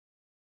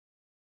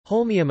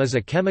Holmium is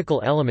a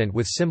chemical element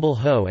with symbol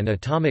Ho and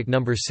atomic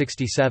number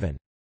 67.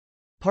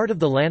 Part of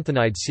the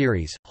lanthanide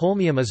series,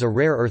 holmium is a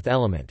rare earth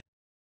element.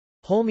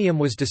 Holmium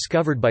was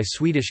discovered by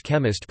Swedish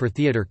chemist Per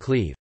Theodor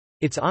Cleve.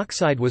 Its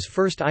oxide was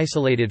first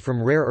isolated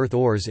from rare earth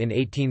ores in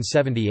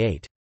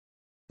 1878.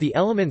 The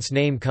element's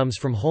name comes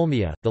from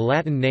Holmia, the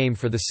Latin name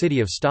for the city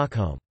of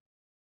Stockholm.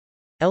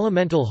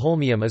 Elemental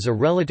holmium is a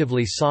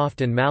relatively soft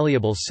and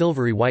malleable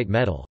silvery white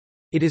metal.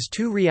 It is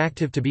too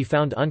reactive to be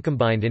found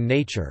uncombined in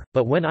nature,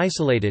 but when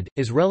isolated,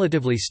 is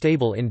relatively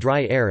stable in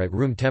dry air at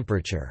room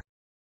temperature.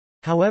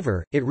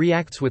 However, it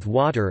reacts with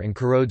water and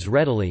corrodes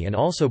readily and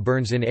also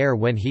burns in air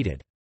when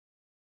heated.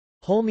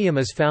 Holmium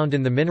is found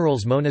in the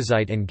minerals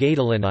monazite and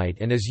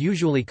gadolinite and is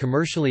usually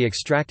commercially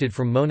extracted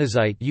from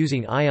monazite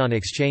using ion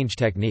exchange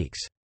techniques.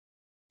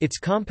 Its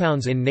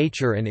compounds in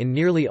nature and in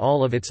nearly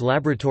all of its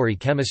laboratory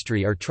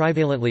chemistry are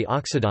trivalently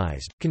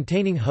oxidized,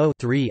 containing Ho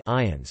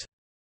ions.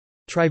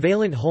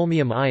 Trivalent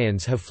holmium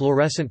ions have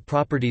fluorescent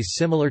properties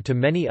similar to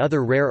many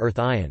other rare earth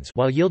ions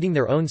while yielding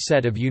their own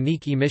set of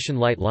unique emission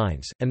light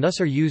lines, and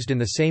thus are used in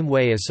the same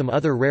way as some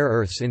other rare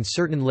earths in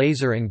certain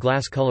laser and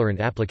glass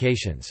colorant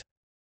applications.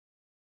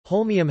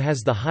 Holmium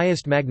has the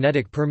highest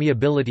magnetic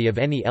permeability of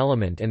any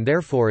element and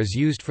therefore is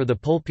used for the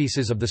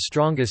polepieces of the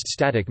strongest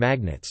static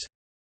magnets.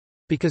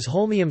 Because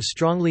holmium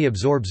strongly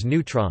absorbs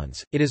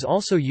neutrons, it is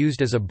also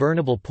used as a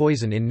burnable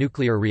poison in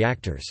nuclear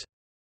reactors.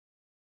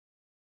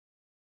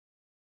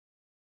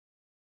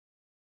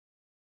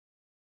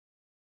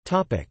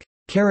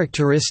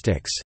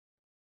 Characteristics.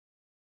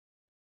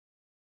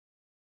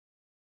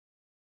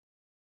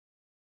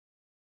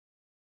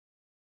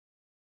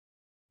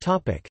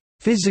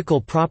 Physical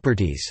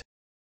properties.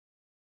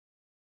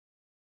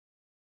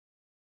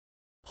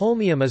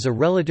 Holmium is a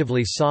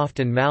relatively soft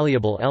and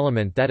malleable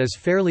element that is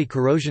fairly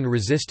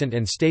corrosion-resistant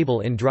and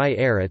stable in dry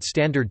air at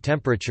standard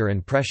temperature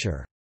and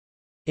pressure.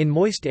 In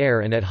moist air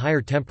and at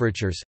higher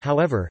temperatures,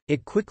 however,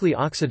 it quickly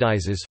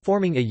oxidizes,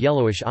 forming a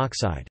yellowish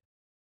oxide.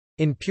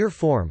 In pure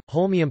form,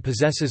 holmium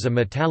possesses a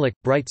metallic,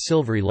 bright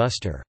silvery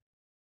luster.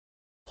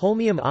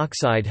 Holmium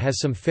oxide has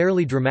some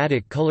fairly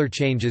dramatic color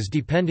changes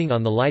depending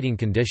on the lighting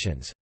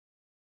conditions.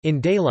 In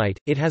daylight,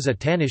 it has a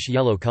tannish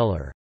yellow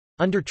color.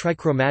 Under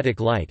trichromatic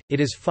light, it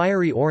is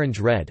fiery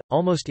orange-red,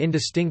 almost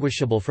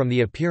indistinguishable from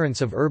the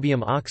appearance of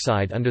erbium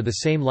oxide under the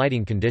same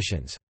lighting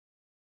conditions.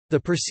 The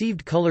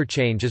perceived color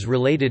change is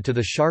related to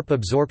the sharp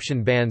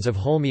absorption bands of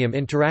holmium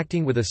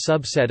interacting with a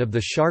subset of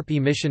the sharp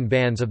emission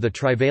bands of the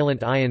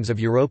trivalent ions of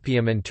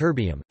europium and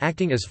terbium,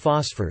 acting as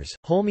phosphors.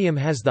 Holmium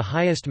has the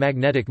highest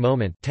magnetic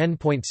moment,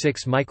 10.6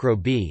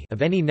 µb,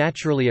 of any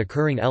naturally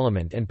occurring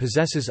element and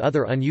possesses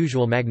other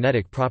unusual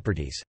magnetic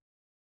properties.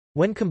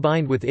 When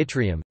combined with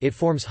yttrium, it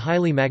forms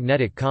highly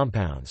magnetic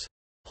compounds.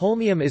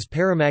 Holmium is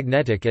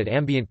paramagnetic at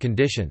ambient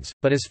conditions,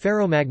 but is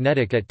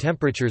ferromagnetic at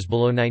temperatures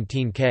below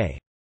 19 K.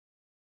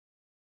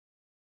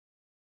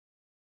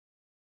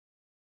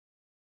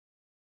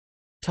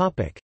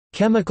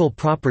 Chemical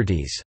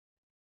properties.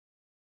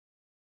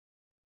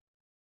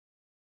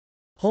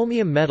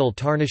 Holmium metal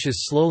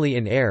tarnishes slowly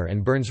in air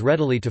and burns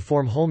readily to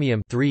form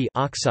holmium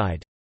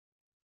oxide.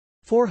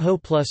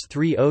 4Ho plus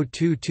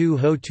 3022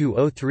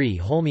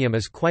 Ho2O3. Holmium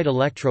is quite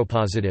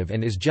electropositive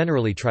and is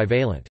generally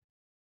trivalent.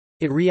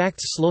 It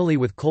reacts slowly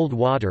with cold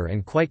water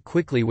and quite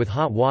quickly with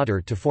hot water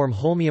to form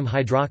holmium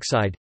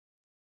hydroxide.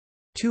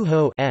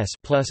 2Ho S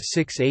plus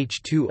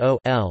 6H2O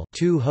L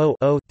 2Ho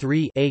O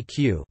 3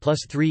 AQ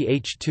plus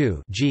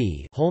 3H2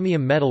 G. Holmium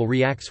metal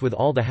reacts with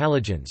all the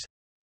halogens.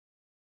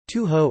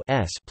 2Ho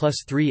S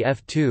plus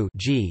 3F2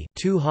 G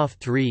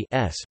 2Ho3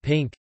 S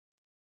pink.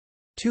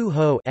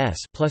 2Ho S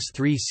plus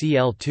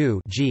 3Cl2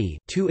 G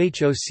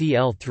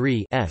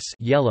 2HOCl3 S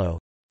yellow.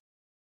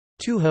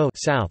 2Ho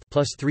South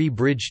plus 3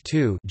 Bridge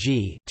 2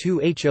 G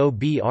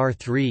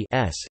 2HOBr3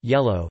 S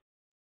yellow.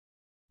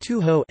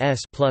 2Ho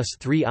S plus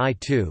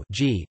 3I2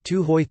 G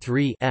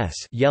 2Hoi3 S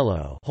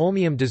yellow.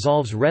 Holmium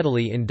dissolves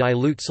readily in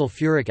dilute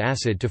sulfuric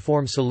acid to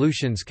form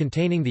solutions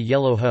containing the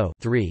yellow Ho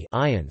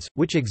ions,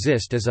 which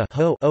exist as a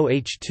Ho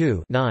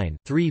OH2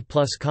 3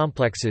 plus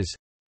complexes.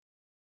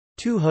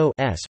 2Ho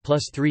S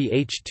plus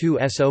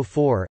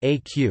 3H2SO4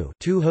 AQ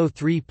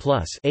 2Ho3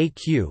 plus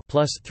AQ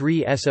plus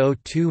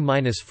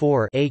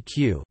 3SO2-4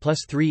 AQ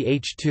plus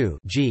 3H2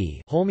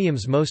 G.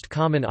 Holmium's most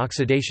common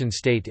oxidation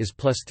state is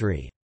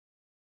 +3.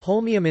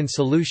 Holmium in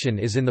solution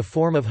is in the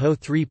form of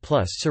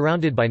Ho3+,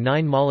 surrounded by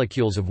 9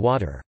 molecules of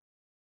water.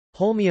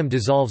 Holmium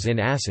dissolves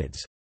in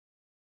acids.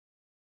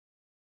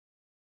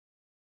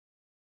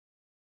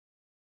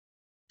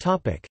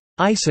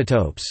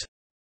 Isotopes.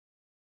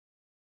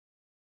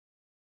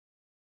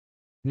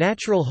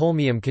 Natural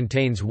holmium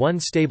contains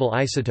one stable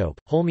isotope,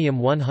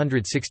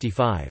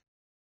 holmium-165.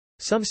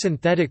 Some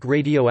synthetic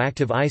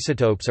radioactive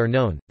isotopes are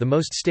known, the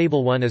most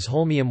stable one is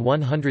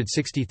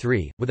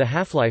holmium-163, with a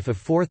half-life of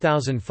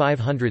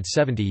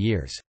 4,570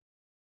 years.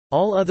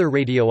 All other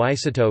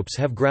radioisotopes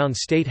have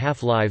ground-state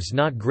half-lives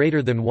not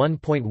greater than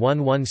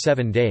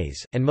 1.117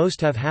 days, and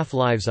most have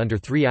half-lives under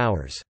 3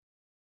 hours.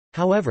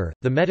 However,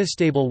 the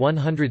metastable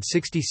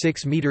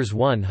 166 m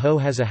 1 Ho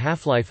has a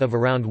half-life of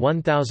around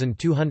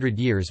 1,200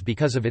 years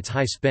because of its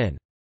high spin.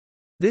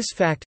 This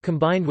fact,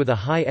 combined with a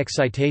high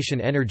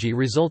excitation energy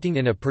resulting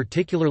in a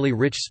particularly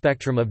rich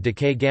spectrum of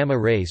decay gamma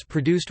rays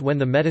produced when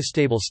the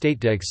metastable state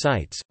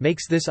de-excites,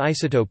 makes this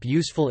isotope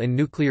useful in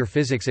nuclear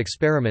physics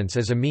experiments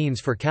as a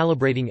means for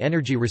calibrating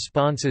energy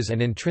responses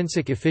and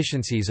intrinsic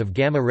efficiencies of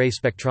gamma ray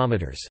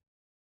spectrometers.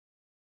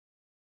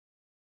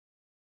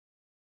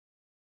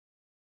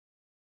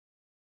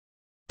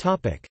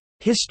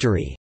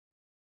 History.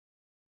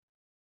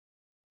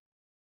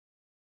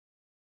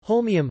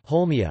 Holmium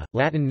Holmia,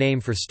 Latin name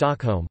for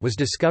Stockholm, was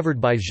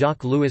discovered by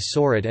Jacques-Louis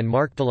Sorad and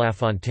Marc de La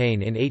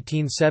Fontaine in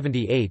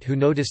 1878, who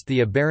noticed the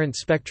aberrant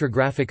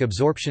spectrographic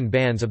absorption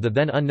bands of the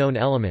then unknown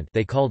element.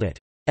 They called it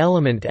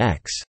element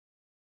X.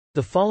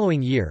 The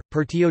following year,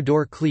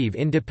 Theodore Cleve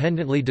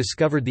independently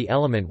discovered the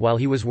element while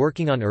he was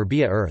working on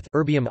erbia earth,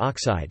 erbium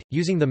oxide,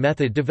 using the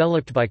method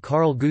developed by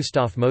Carl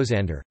Gustav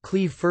Mosander.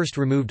 Cleve first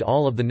removed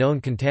all of the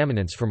known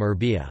contaminants from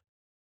erbia.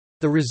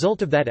 The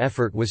result of that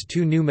effort was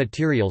two new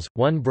materials,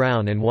 one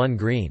brown and one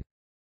green.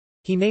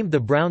 He named the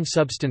brown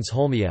substance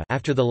Holmia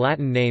after the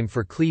Latin name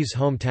for Cleve's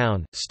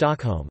hometown,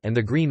 Stockholm, and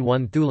the green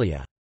one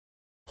Thulia.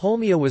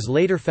 Holmia was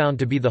later found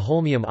to be the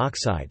holmium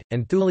oxide,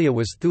 and Thulia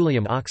was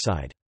thulium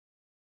oxide.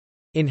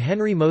 In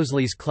Henry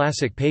Moseley's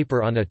classic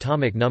paper on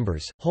atomic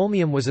numbers,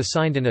 holmium was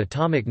assigned an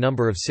atomic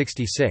number of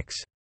 66.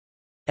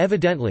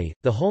 Evidently,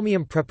 the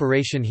holmium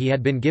preparation he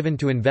had been given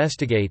to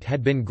investigate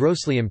had been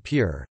grossly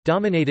impure,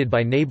 dominated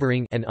by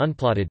neighboring and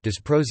unplotted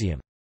dysprosium.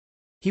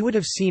 He would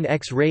have seen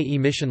X-ray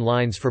emission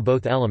lines for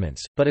both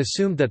elements, but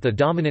assumed that the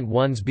dominant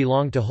ones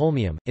belonged to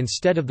holmium,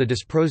 instead of the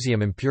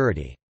dysprosium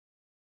impurity.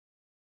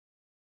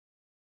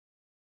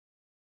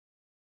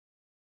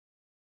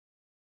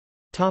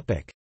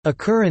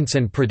 Occurrence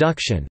and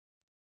production.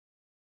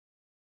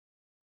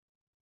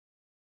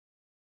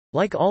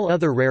 Like all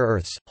other rare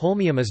earths,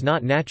 holmium is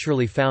not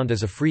naturally found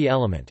as a free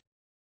element.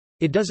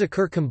 It does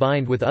occur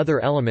combined with other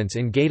elements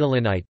in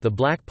gadoliniite, the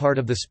black part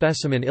of the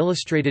specimen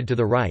illustrated to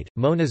the right,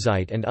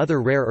 monazite and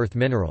other rare earth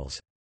minerals.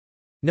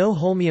 No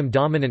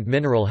holmium-dominant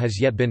mineral has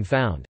yet been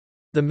found.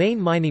 The main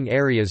mining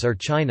areas are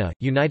China,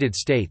 United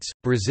States,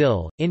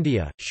 Brazil,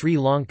 India, Sri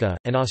Lanka,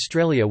 and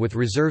Australia, with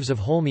reserves of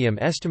holmium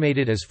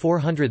estimated as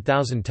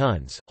 400,000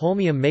 tons.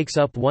 Holmium makes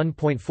up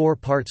 1.4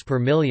 parts per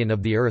million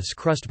of the Earth's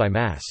crust by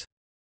mass.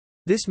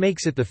 This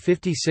makes it the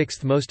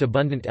 56th most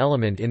abundant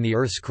element in the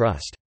Earth's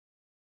crust.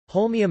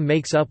 Holmium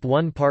makes up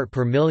 1 part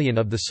per million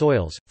of the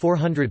soils,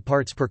 400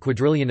 parts per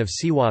quadrillion of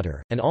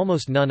seawater, and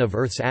almost none of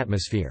Earth's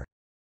atmosphere.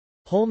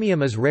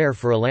 Holmium is rare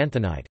for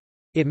lanthanide.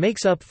 It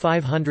makes up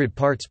 500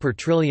 parts per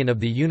trillion of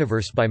the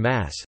universe by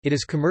mass. It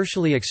is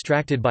commercially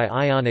extracted by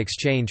ion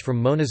exchange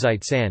from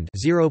monazite sand,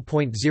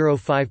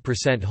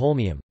 0.05%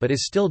 holmium, but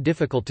is still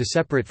difficult to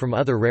separate from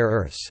other rare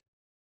earths.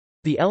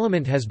 The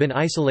element has been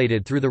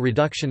isolated through the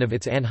reduction of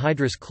its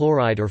anhydrous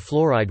chloride or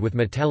fluoride with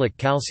metallic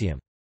calcium.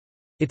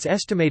 Its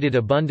estimated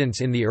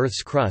abundance in the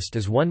Earth's crust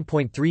is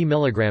 1.3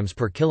 mg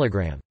per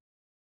kilogram.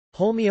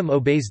 Holmium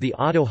obeys the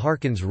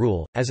Otto-Harkins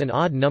rule. As an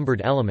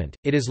odd-numbered element,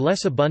 it is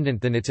less abundant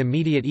than its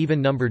immediate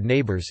even-numbered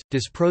neighbors,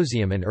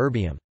 dysprosium and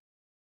erbium.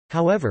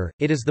 However,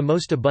 it is the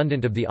most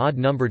abundant of the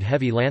odd-numbered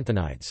heavy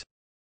lanthanides.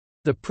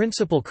 The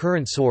principal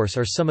current source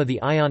are some of the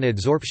ion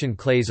adsorption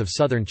clays of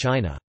southern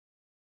China.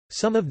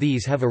 Some of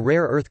these have a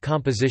rare earth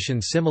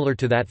composition similar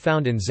to that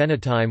found in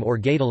xenotime or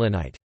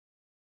gadolinite.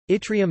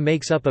 Yttrium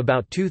makes up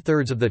about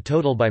 2/3 of the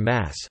total by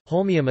mass,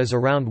 holmium is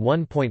around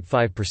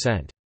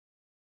 1.5%.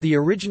 The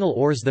original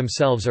ores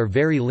themselves are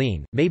very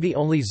lean, maybe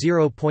only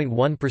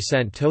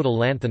 0.1% total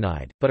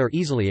lanthanide, but are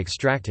easily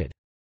extracted.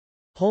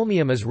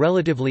 Holmium is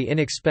relatively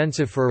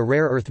inexpensive for a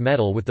rare earth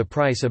metal, with the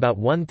price about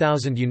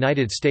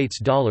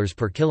 $1,000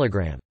 per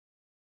kilogram.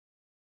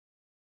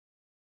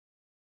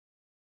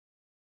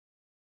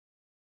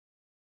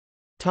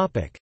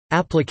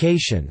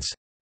 Applications.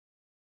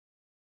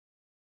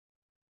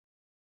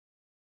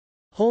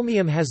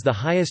 Holmium has the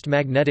highest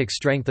magnetic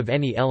strength of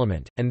any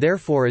element, and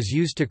therefore is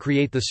used to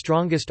create the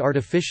strongest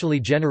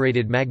artificially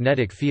generated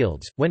magnetic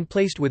fields, when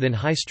placed within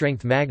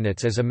high-strength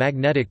magnets as a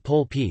magnetic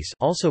pole piece,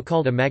 also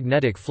called a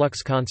magnetic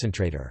flux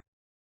concentrator.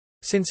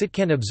 Since it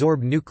can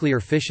absorb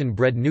nuclear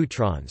fission-bred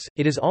neutrons,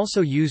 it is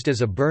also used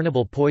as a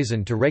burnable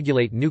poison to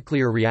regulate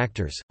nuclear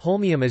reactors.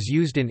 Holmium is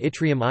used in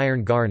yttrium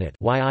iron garnet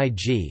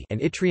 (YIG)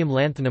 and yttrium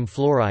lanthanum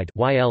fluoride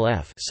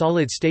 (YLF)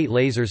 solid-state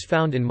lasers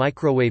found in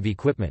microwave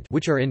equipment,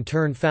 which are in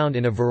turn found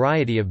in a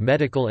variety of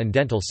medical and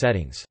dental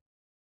settings.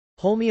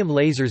 Holmium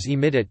lasers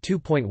emit at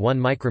 2.1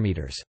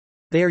 micrometers.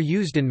 They are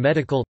used in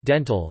medical,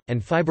 dental,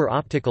 and fiber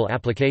optical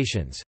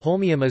applications.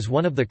 Holmium is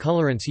one of the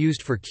colorants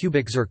used for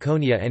cubic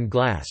zirconia and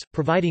glass,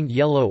 providing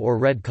yellow or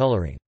red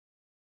coloring.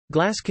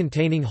 Glass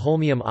containing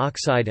holmium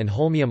oxide and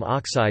holmium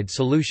oxide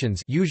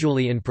solutions,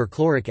 usually in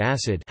perchloric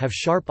acid, have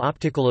sharp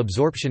optical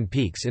absorption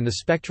peaks in the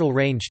spectral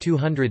range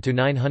 200 to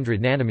 900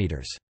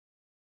 nanometers.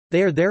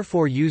 They are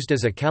therefore used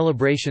as a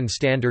calibration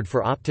standard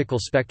for optical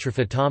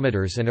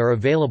spectrophotometers and are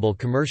available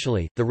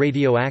commercially. The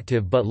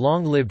radioactive but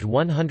long-lived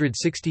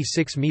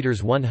 166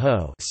 meters 1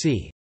 Ho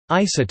 (c.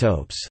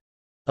 Isotopes)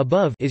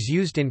 above is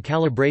used in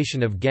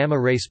calibration of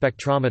gamma-ray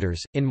spectrometers.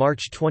 In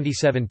March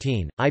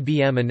 2017,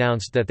 IBM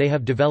announced that they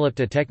have developed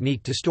a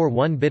technique to store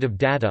 1 bit of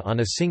data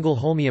on a single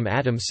holmium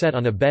atom set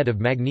on a bed of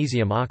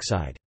magnesium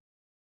oxide.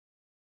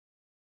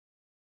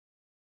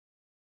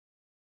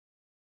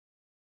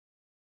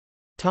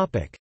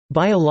 Topic: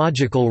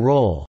 Biological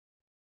role.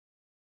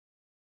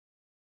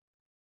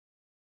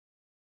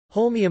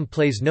 Holmium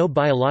plays no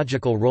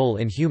biological role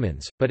in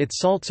humans, but its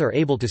salts are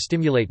able to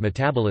stimulate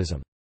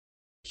metabolism.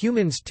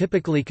 Humans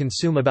typically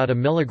consume about a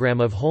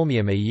milligram of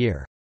holmium a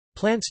year.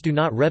 Plants do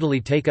not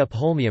readily take up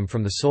holmium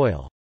from the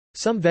soil.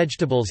 Some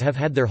vegetables have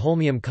had their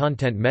holmium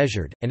content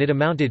measured, and it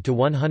amounted to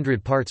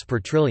 100 parts per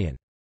trillion.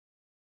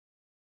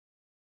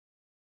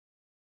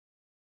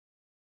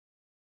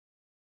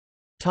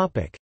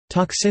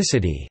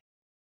 Toxicity.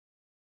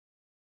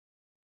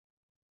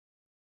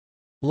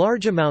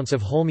 Large amounts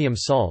of holmium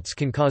salts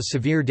can cause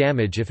severe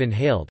damage if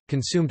inhaled,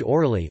 consumed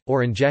orally,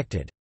 or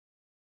injected.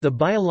 The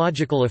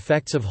biological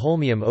effects of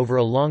holmium over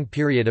a long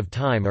period of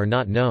time are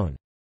not known.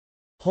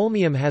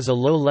 Holmium has a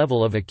low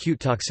level of acute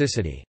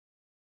toxicity.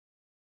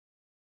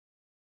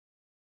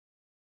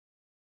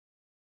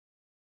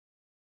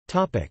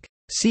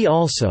 See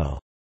also: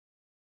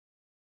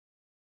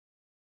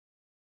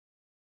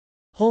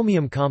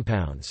 Holmium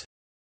compounds.